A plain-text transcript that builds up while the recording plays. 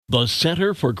The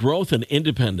Center for Growth and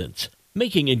Independence,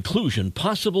 making inclusion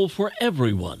possible for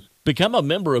everyone. Become a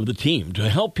member of the team to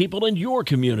help people in your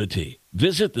community.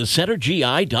 Visit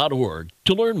thecentergi.org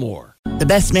to learn more. The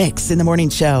best mix in the morning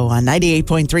show on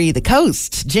 98.3 The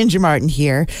Coast. Ginger Martin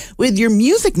here with your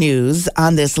music news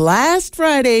on this last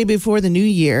Friday before the new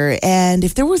year. And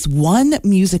if there was one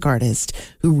music artist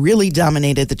who really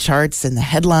dominated the charts and the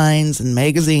headlines and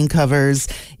magazine covers,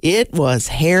 it was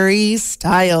Harry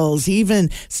Styles. He even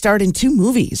starred in 2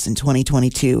 movies in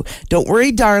 2022. Don't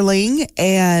Worry, Darling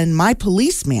and My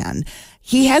Policeman.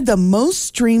 He had the most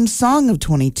streamed song of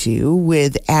 22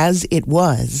 with As It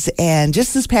Was. And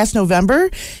just this past November,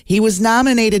 he was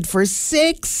nominated for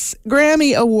 6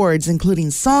 Grammy Awards, including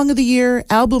Song of the Year,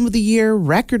 Album of the Year,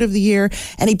 Record of the Year.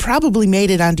 And he probably made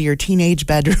it onto your teenager's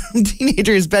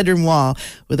bedroom wall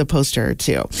with a poster or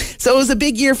 2. So it was a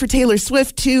big year for Taylor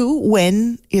Swift, too.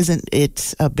 When isn't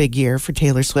it a big year for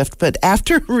Taylor Swift? But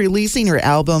after releasing her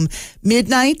album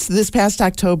Midnight this past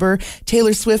October,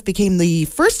 Taylor Swift became the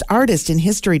first artist in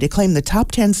history to claim the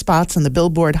top 10 spots on the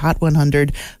Billboard Hot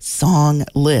 100 song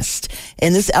list.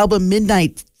 And this album,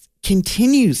 Midnight,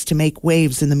 continues to make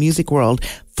waves in the music world.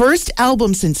 First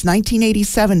album since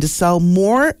 1987 to sell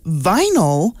more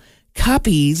vinyl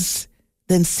copies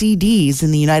than CDs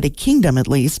in the United Kingdom, at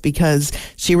least, because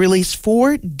she released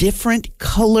 4 different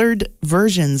colored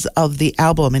versions of the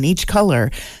album, and each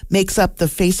color makes up the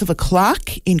face of a clock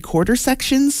in quarter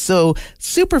sections. So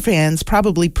superfans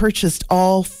probably purchased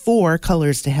all 4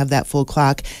 colors to have that full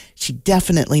clock. She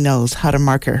definitely knows how to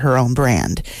market her own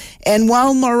brand. And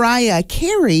while Mariah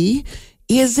Carey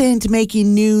isn't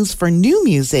making news for new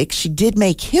music, she did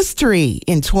make history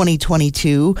in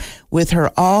 2022 with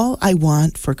her All I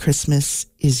Want for Christmas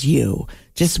Is You.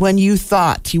 Just when you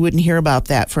thought you wouldn't hear about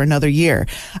that for another year.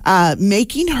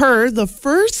 Making her the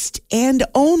first and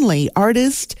only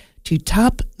artist to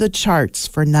top the charts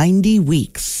for 90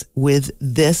 weeks with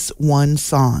this one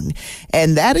song.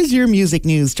 And that is your music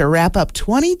news to wrap up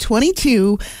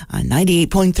 2022 on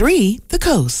 98.3 The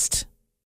Coast.